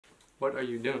What are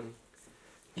you doing?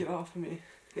 Get off of me.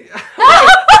 Whoa,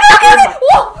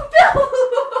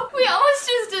 Bill! We almost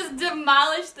just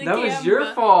demolished the camera. That was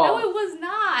your fault. No, it was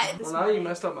not. Well, now you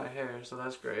messed up my hair, so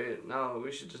that's great. Now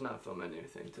we should just not film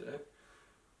anything today.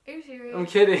 Are you serious? I'm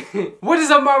kidding. What is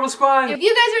up, Marble Squad? If you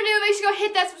guys are new, make sure you go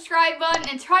hit that subscribe button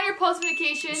and turn on your post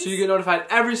notifications. So you get notified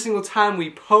every single time we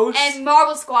post. And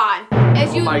Marble Squad,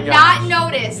 as you not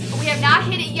noticed, we have not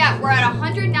hit it yet. We're at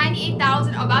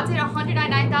 198,000, about to hit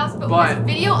 199,000, but when this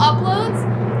video uploads,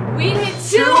 we hit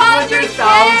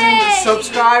 200,000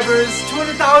 subscribers,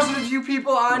 200,000 of you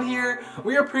people on here.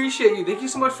 We appreciate you. Thank you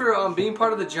so much for being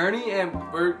part of the journey, and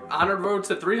we're on our road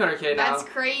to 300K now. That's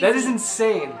crazy. That is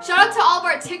insane. Shout out to all of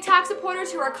our TikTok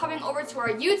supporters who are coming over to our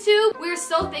YouTube. We are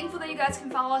so thankful that you guys can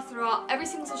follow us throughout every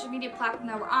single social media platform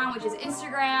that we're on, which is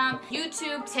Instagram,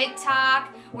 YouTube,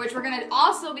 TikTok, which we're gonna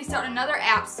also be starting another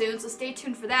app soon, so stay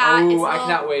tuned for that. Oh, I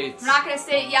cannot wait. We're not gonna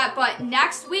say it yet, but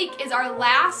next week is our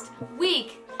last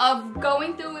week of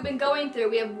going through. We've been going through.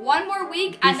 We have one more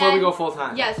week and before then, we go full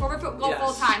time. Yes, before we go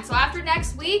full time. So after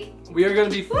next week, we are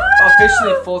going to be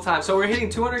officially full time. So we're hitting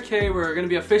 200K. We're going to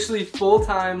be officially full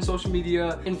time social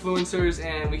media influencers,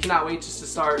 and we cannot wait just to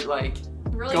start like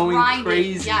really going grinding.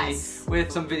 crazy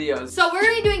with some videos. So we're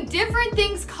going to be doing different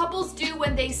things couples do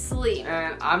when they sleep.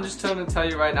 And I'm just trying to tell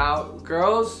you right now,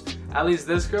 girls, at least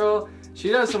this girl, she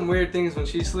does some weird things when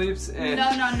she sleeps. And No.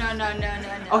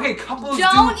 Okay, couples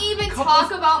don't even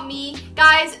talk about me.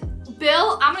 Guys,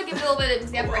 Bill, I'm going to give a little bit of an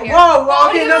example right here. Whoa,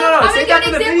 okay, no. Save that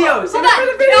for the video. Save that for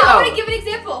the video. No, I'm going to give an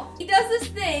example. He does this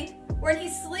thing where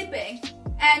he's sleeping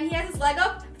and he has his leg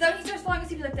up, but then he starts falling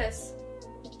asleep like this.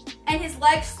 And his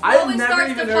leg slowly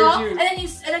starts to fall, and then you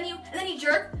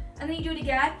jerk, and then you do it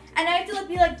again, and I have to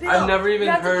be like, Bill, I've never even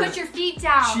you have heard. to put your feet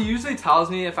down. She usually tells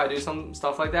me if I do some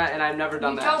stuff like that, and I've never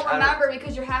done that. You don't remember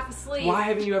because you're half asleep. Why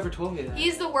haven't you ever told me that?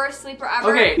 He's the worst sleeper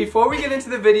ever. Okay, before we get into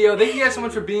the video, thank you guys so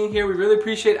much for being here. We really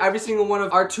appreciate every single one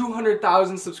of our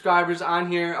 200,000 subscribers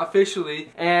on here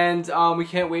officially, and we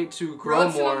can't wait to grow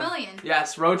more. Road to 1 million.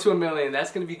 Yes, road to 1 million.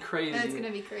 That's gonna be crazy. That's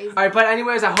gonna be crazy. All right, but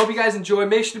anyways, I hope you guys enjoy.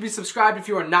 Make sure to be subscribed if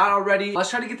you are not already. Let's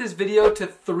try to get this video to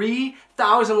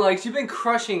 3,000 likes. You've been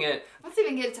crushing it. Let's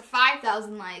even get it to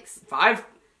 5,000 likes. Alright,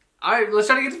 let's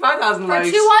try to get to 5,000 likes.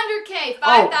 For 200K,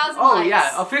 5,000 likes. Oh,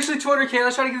 yeah. Officially 200K.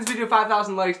 Let's try to get this video to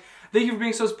 5,000 likes. Thank you for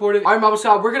being so supportive. Alright, Marble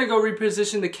Squad, we're going to go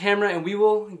reposition the camera and we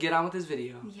will get on with this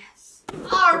video. Yes.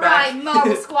 Alright,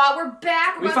 Marble Squad, we're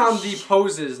back. We found the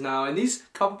poses now. And these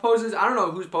couple poses, I don't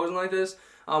know who's posing like this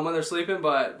when they're sleeping,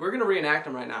 but we're going to reenact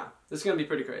them right now. This is going to be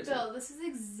pretty crazy. Bill, this is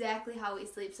exactly how we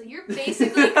sleep. So you're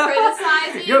basically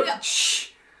criticizing... Shh.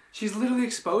 She's literally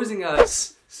exposing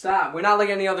us. Stop. We're not like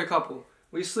any other couple.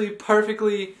 We sleep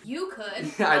perfectly. You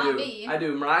could. I me.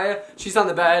 do. Mariah, she's on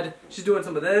the bed. She's doing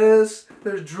some of this.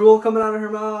 There's drool coming out of her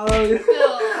mouth. Bill. No,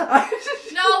 I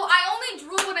only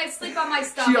drool when I sleep on my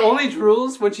stomach. She only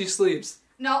drools when she sleeps.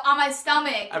 No, on my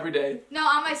stomach. Every day. No,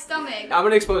 on my stomach. I'm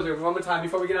going to expose her one more time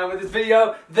before we get on with this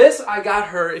video. This, I got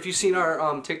her, if you've seen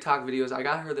our TikTok videos, I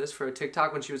got her this for a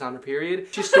TikTok when she was on her period.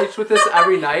 She sleeps with this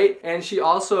every night, and she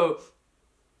also...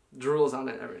 drools on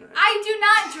it every night. I do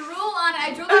not drool on it.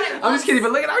 I drooled on it once. I'm just kidding,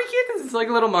 but look at how cute this is. It's like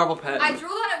a little marble pet. I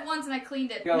drooled on it once and I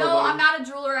cleaned it. No, I'm not a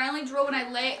drooler. I only drool when I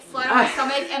lay flat on my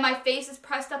stomach and my face is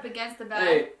pressed up against the bed.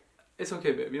 Hey, it's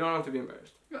okay, babe. You don't have to be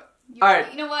embarrassed. Alright.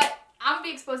 You know what? I'm going to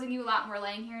be exposing you a lot when we're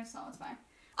laying here, so it's fine.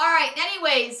 Alright,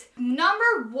 anyways.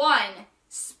 Number 1,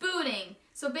 spooning.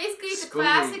 So basically it's a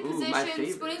classic position.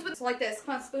 Spooning is like this.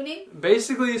 Come on, spooning.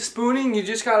 Basically, spooning, you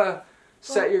just gotta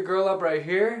set your girl up right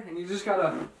here, and you just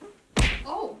gotta...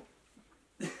 Oh.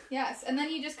 Yes, and then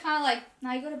you just kind of like,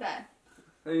 now you go to bed.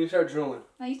 Then you start drooling.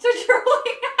 Now you start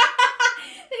drooling.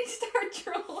 Then you start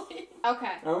drooling.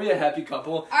 Okay. Are we a happy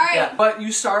couple? Alright. Yeah, but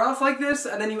you start off like this,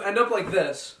 and then you end up like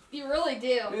this. You really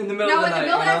do. In the middle of the night,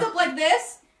 Bill ends up like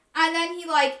this, and then he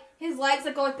like, his legs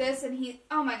like go like this, and he,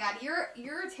 oh my god, you're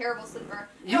a terrible sleeper.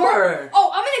 You are. Oh,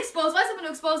 I'm gonna expose, I'm gonna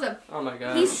expose him. Oh my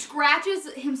god. He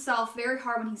scratches himself very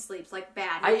hard when he sleeps, like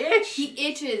bad. I itch. He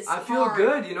itches I feel hard.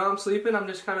 good, you know, I'm sleeping, I'm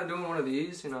just kind of doing one of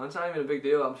these, you know, it's not even a big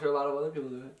deal. I'm sure a lot of other people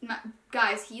do it.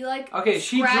 Guys, he like okay,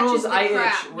 she drools, I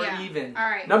itch. We're even.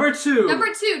 Alright. Number 2.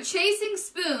 Number 2, chasing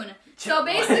spoon. So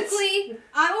basically,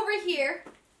 I'm over here.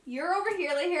 You're over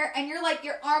here, lay here, and you're like,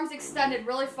 your arms extended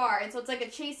really far, and so it's like a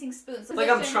chasing spoon. So like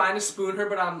I'm trying to spoon her,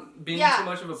 but I'm being too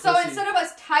much of a pussy. So instead of a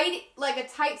tight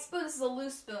spoon, this is a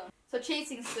loose spoon. So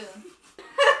chasing spoon.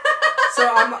 So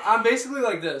I'm basically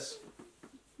like this.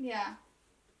 Yeah.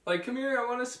 Like, come here, I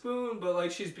want a spoon, but like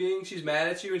she's mad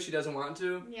at you and she doesn't want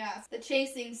to. Yeah, the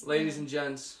chasing spoon. Ladies and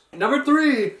gents. Number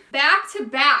 3. Back to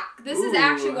back. This is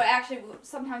actually what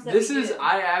sometimes that This we is, do.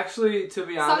 I actually, to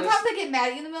be honest. Sometimes I get mad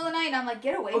at you in the middle of the night and I'm like,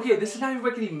 get away from me. Okay, this is not even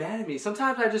about getting mad at me.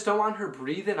 Sometimes I just don't want her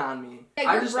breathing on me. Yeah,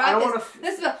 I don't want to.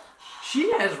 This is a...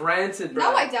 She has rancid breath.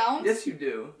 No, I don't. Yes, you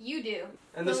do. You do.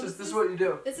 And this is what you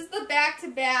do. This is the back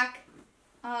to back.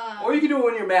 Or you can do it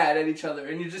when you're mad at each other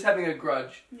and you're just having a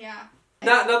grudge. Yeah.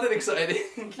 Nothing exciting.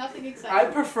 Nothing exciting. I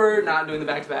prefer not doing the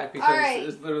back-to-back because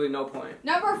there's literally no point.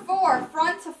 Number 4,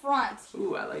 front to front.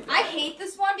 Ooh, I like that. I hate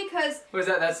this one because... What is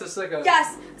that? That's just like a...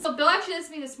 Yes. So Bill actually did this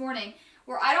to me this morning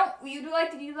where I don't... You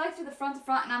like to do the front to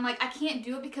front and I'm like, I can't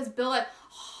do it because Bill like...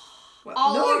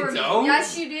 all over me.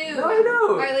 Yes, you do. No, I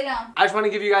don't. Alright, lay down. I just want to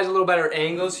give you guys a little better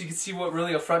angle so you can see what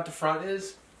really a front to front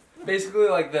is. Basically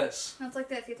like this. No, it's like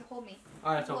this. You have to hold me.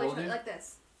 I have to hold you? Like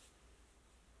this.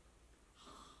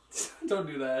 Don't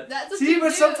do that. That's what see, you but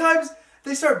do. Sometimes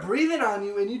they start breathing on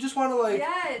you and you just want to like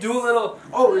do a little...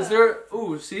 Oh, is there...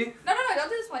 Ooh, see? No, don't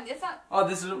do this one. It's not... Oh,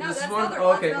 this is No, this is that's one? another Oh,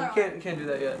 one. okay. That's You another can't do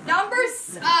that yet. Number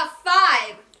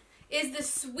 5 is the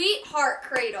sweetheart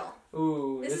cradle.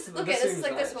 Ooh, This is like nice.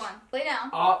 this one. Lay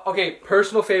down. Okay,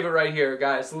 personal favorite right here,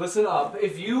 guys. Listen up.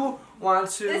 If you want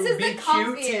to be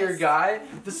cute to your guy,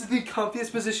 this is the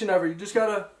comfiest position ever. You just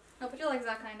gotta... No, put your legs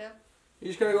out, kind of. You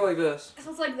just gotta go like this.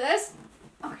 So it's like this?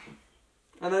 Okay.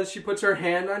 And then she puts her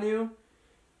hand on you,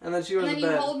 and then she goes to bed. And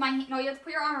then you hold my hand. No, you have to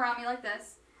put your arm around me like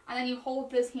this. And then you hold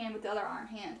this hand with the other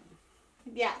hand.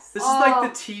 Yes. This is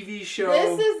like the TV show.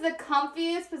 This is the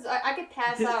comfiest position. I could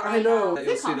pass out right I know. now.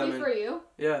 Is it comfy for you?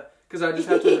 Yeah, because I just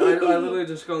have to, I literally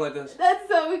just go like this. That's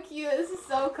so cute. This is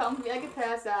so comfy. I could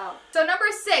pass out. So number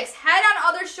 6, head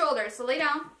on other shoulder. So lay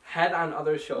down. Head on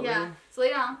other shoulder? Yeah. So lay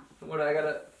down. What, I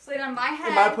gotta... So lay down my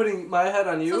head. Am I putting my head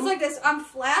on you? So it's like this. I'm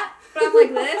flat, but I'm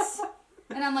like this.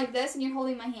 And I'm like this, and you're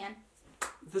holding my hand.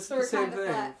 This is So the we're same kind of thing.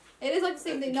 flat. It is like the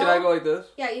same thing. Can I go like this?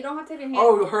 Yeah, you don't have to have your hand.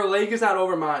 Oh, her leg is not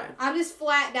over mine. I'm just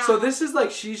flat down. So this is like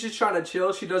she's just trying to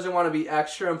chill. She doesn't want to be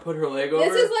extra and put her leg over.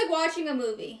 This is like watching a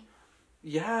movie.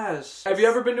 Yes. Have you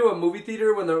ever been to a movie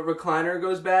theater when the recliner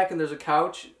goes back and there's a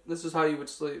couch? This is how you would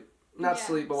sleep. Not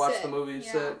sleep, but watch the movie.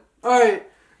 Yeah. Sit. All right.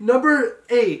 Number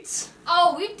 8.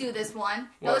 Oh, we do this one.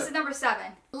 No, What? this is number 7.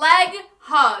 Leg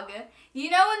hug. You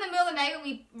know in the middle of the night when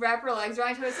we wrap our legs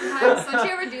around each other sometimes? Don't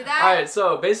you ever do that? All right.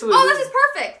 So basically. Oh, this is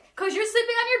perfect. Because you're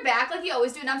sleeping on your back like you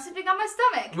always do, and I'm sleeping on my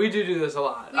stomach. We do this a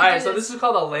lot. We All right, do so this. this is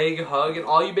called a leg hug, and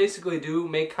all you basically do,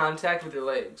 make contact with your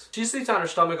legs. She sleeps on her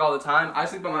stomach all the time. I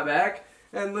sleep on my back,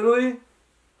 and literally,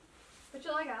 Put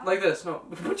your leg out. like this. No,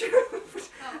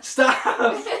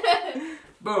 stop.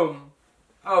 Boom.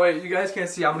 Oh wait, you guys can't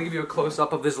see. I'm gonna give you a close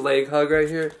up of this leg hug right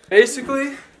here.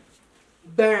 Basically,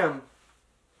 bam.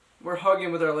 We're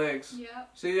hugging with our legs. Yep.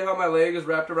 See how my leg is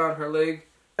wrapped around her leg?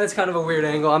 That's kind of a weird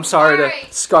angle. I'm sorry Alright.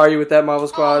 to scar you with that, Marvel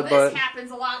Squad, this but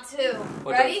happens a lot too.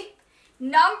 What Ready?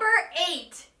 Number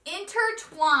 8,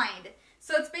 intertwined.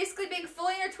 So it's basically being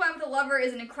fully intertwined with a lover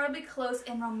is an incredibly close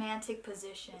and romantic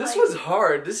position. this was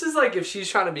hard. This is like if she's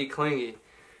trying to be clingy,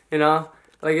 you know?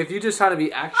 Like if you just trying to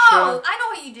be extra. Oh, I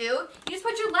know what you do. You just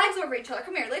put your legs over each other.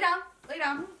 Come here, lay down. Lay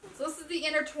down. So this is the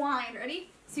intertwined. Ready?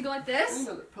 So you go like this.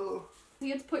 Another pillow. So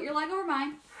you have to put your leg over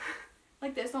mine.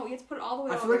 Like this. No, you have to put it all the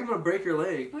way I over. feel like I'm gonna break your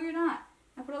leg. No, you're not.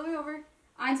 I put it all the way over.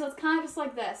 And so it's kind of just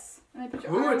like this. And then put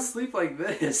your Who arm. would sleep like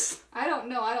this? I don't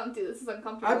know. I don't do this. This is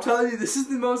uncomfortable. I'm telling you, this is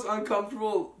the most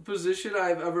uncomfortable position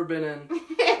I've ever been in.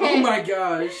 Oh my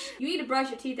gosh. You need to brush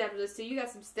your teeth after this too. You got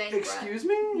some stank breath. Excuse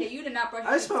me? Yeah, you did not brush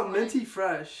your I teeth. smell this morning. minty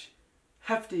fresh.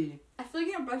 Hefty. I feel like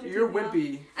you don't brush your You're teeth enough.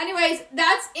 wimpy. Anyways,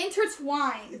 that's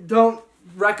intertwined. Don't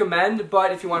recommend,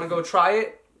 but if you want to go try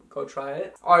it, go try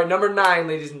it. Alright, number 9,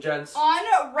 ladies and gents.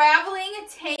 Unraveling a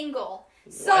tangle.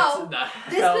 So, What the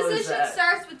this hell is position that?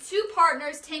 starts with 2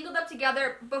 partners tangled up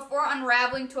together before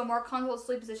unraveling to a more comfortable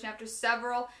sleep position after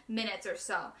several minutes or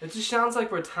so. It just sounds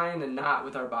like we're tying a knot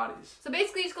with our bodies. So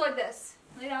basically, you just go like this.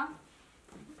 Lay down.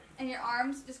 And your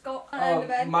arms just go under the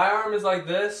bed. My arm is like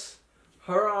this.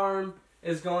 Her arm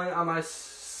is going on my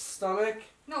stomach.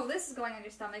 No, this is going on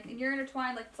your stomach, and you're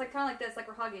intertwined. Like it's like kind of like this, like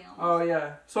we're hugging. Almost. Oh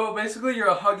yeah. So basically,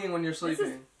 you're hugging when you're sleeping.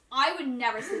 This is, I would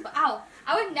never sleep. Ow!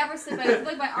 I would never sleep. I feel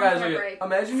like my arm's Guys, gonna look, break.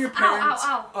 imagine your parents,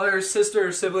 Ow, ow, ow. or your sister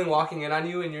or sibling walking in on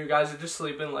you, and you guys are just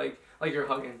sleeping like you're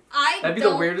hugging. That'd be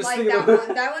don't the weirdest like thing that in the world.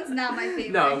 one. That one's not my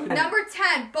favorite. No. Number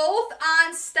 10, both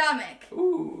on stomach.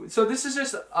 Ooh. So this is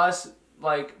just us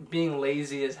like being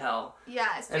lazy as hell.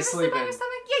 Yes. Do you And ever sleep on sleeping. your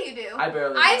stomach? Yeah, you do. I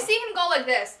barely. I've do. seen him go like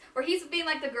this, where he's being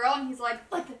like the girl, and he's like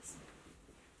this.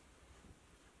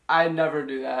 I never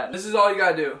do that. This is all you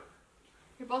gotta do.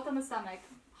 You're both on the stomach.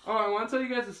 Oh, I want to tell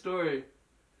you guys a story.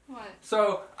 What?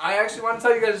 So, I actually want to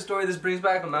tell you guys a story. This brings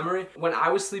back a memory. When I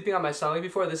was sleeping on my stomach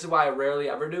before, this is why I rarely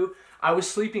ever do. I was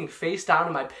sleeping face down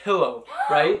on my pillow,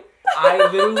 right? I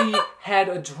literally had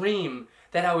a dream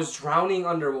that I was drowning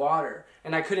underwater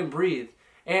and I couldn't breathe.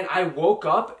 And I woke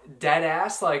up dead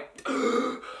ass, like,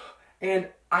 and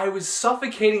I was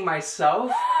suffocating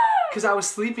myself because I was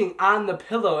sleeping on the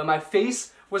pillow and my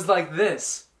face was like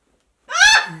this.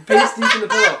 Face deep in the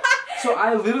pillow. So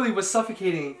I literally was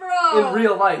suffocating in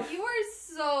real life. You are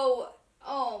so...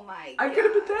 Oh my god. I could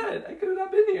have been dead. I could have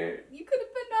not been here. You could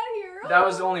have been not here. That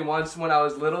was only once when I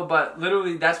was little, but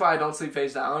literally that's why I don't sleep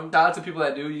face down. Shout out to people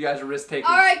that do. You guys are risk takers.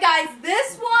 Alright guys,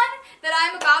 this one that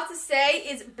I'm about to say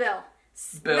is Bill.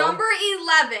 Number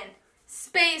 11.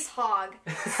 Space Hog.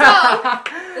 So,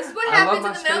 this is what happens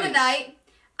in the middle of the night.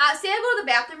 Say I go to the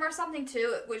bathroom or something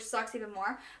too, which sucks even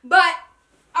more. But,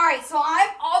 alright, so I'm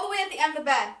all the way at the end of the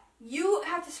bed. You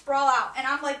have to sprawl out, and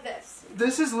I'm like this.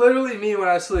 This is literally me when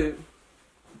I sleep.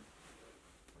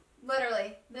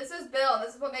 Literally. This is Bill.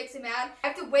 This is what makes him mad. I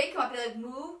have to wake him up and be like,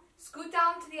 move, scoot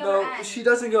down to the other end. No, she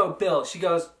doesn't go Bill. She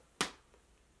goes,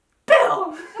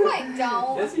 Bill! No, I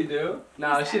don't. Yes, you do.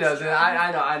 No, He's she doesn't.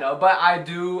 I know. But I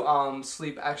do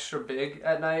sleep extra big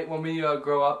at night. When we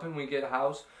grow up and we get a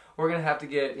house, we're going to have to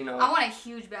get, you know... I want a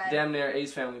huge bed. Damn near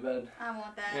Ace family bed. I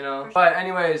want that. You know? Sure. But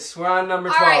anyways, we're on number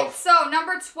 12. Alright, so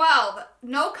number 12.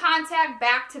 No contact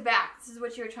back to back. This is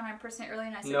what you were trying to impersonate earlier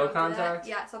and I said no don't contact?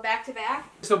 Do that. Yeah, so back to back.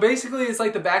 So basically it's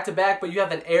like the back to back, but you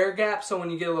have an air gap, so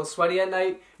when you get a little sweaty at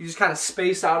night, you just kind of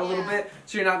space out a little bit,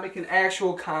 so you're not making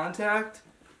actual contact.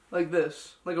 Like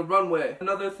this, like a runway.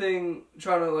 Another thing,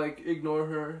 trying to like ignore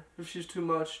her if she's too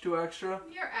much, too extra.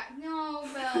 No,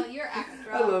 Bill, you're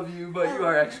extra. I love you, but you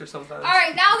are extra sometimes. All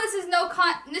right, now this is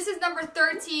This is number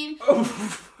 13.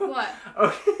 What?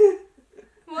 Okay.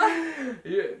 What?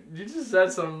 You just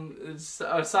said some. It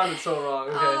sounded so wrong.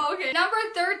 Okay. Oh, okay. Number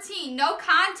 13. No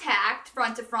contact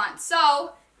front to front.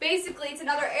 So basically, it's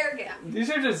another air gap. These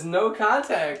are just no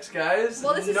contacts, guys.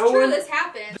 Well, this is true. This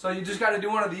happened. So you just got to do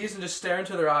one of these and just stare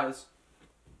into their eyes.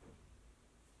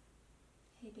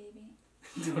 Hey, baby.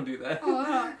 Don't do that.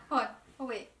 Oh, hold on. Oh,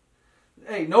 wait.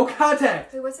 Hey, no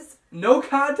contact. Wait, what's this? No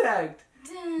contact.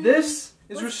 This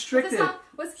is restricted.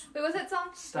 What's that song?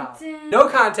 Stop. No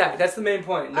contact. That's the main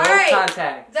point. No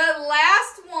contact. The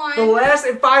last one. The last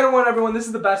and final one, everyone. This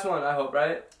is the best one, I hope,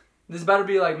 right? This better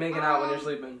be like making out when you're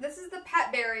sleeping. This is the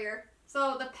pet barrier.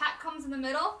 So the pet comes in the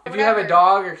middle. If you have a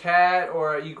dog or cat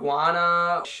or an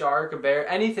iguana, a shark, a bear,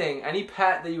 anything, any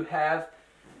pet that you have,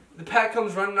 the pet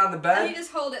comes running on the bed. And you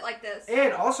just hold it like this.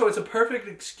 And also, it's a perfect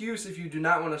excuse if you do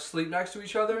not want to sleep next to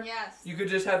each other. Yes. You could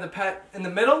just have the pet in the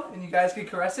middle and you guys could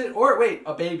caress it. Or wait,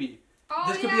 a baby. Oh,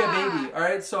 this could be a baby,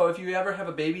 alright? So if you ever have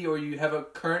a baby or you have a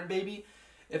current baby,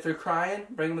 if they're crying,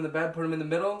 bring them in the bed, put them in the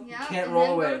middle. Yeah, you can't and roll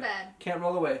then away. go to bed. Can't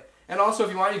roll away. And also,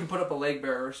 if you want, you can put up a leg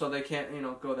bearer so they can't, you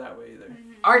know, go that way either.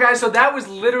 Alright guys, so that was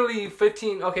literally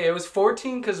 15. Okay, it was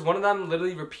 14 because one of them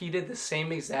literally repeated the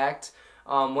same exact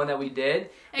one that we did.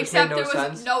 Except there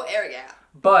was no air gap.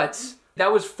 But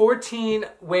that was 14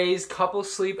 ways couples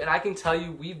sleep, and I can tell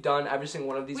you we've done every single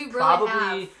one of these. We really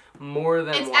probably have. More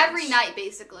than it's once. every night,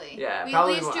 basically. Yeah, we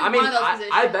probably at least do I mean, one of those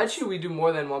positions. I bet you we do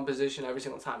more than one position every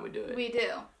single time we do it. We do.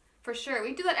 For sure.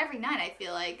 We do that every night, I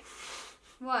feel like.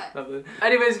 What? Nothing.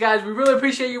 Anyways, guys, we really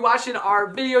appreciate you watching our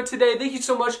video today. Thank you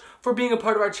so much for being a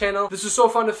part of our channel. This was so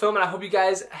fun to film, and I hope you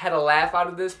guys had a laugh out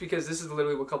of this because this is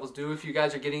literally what couples do if you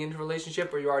guys are getting into a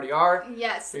relationship or you already are.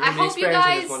 Yes. I hope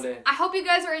you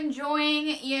guys are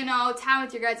enjoying, you know, time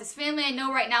with your guys' family. I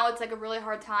know right now it's like a really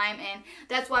hard time, and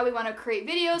that's why we want to create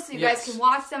videos so you guys can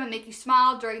watch them and make you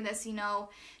smile during this, you know,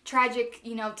 tragic,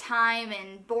 you know, time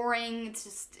and boring. It's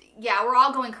just, yeah, we're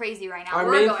all going crazy right now.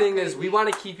 Our main thing is we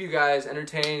want to keep you guys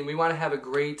entertained. We want to have a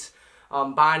great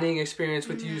bonding experience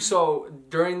with you. So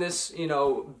during this, you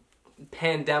know,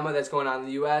 pandemic that's going on in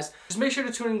the U.S., just make sure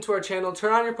to tune into our channel,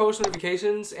 turn on your post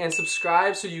notifications, and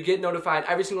subscribe so you get notified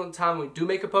every single time we do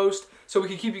make a post, so we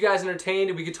can keep you guys entertained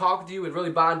and we can talk with you and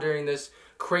really bond during this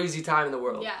crazy time in the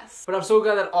world. Yes. But I'm so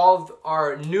glad that all of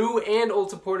our new and old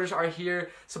supporters are here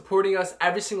supporting us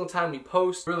every single time we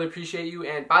post. Really appreciate you.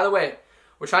 And by the way,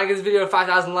 we're trying to get this video to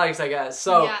 5,000 likes, I guess.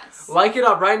 So like it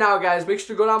up right now, guys. Make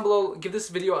sure to go down below, give this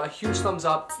video a huge thumbs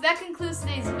up. So that concludes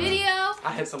today's video.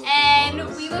 I had so much fun.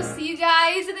 And we will see you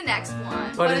guys in the next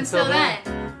one. But until then,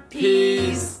 peace.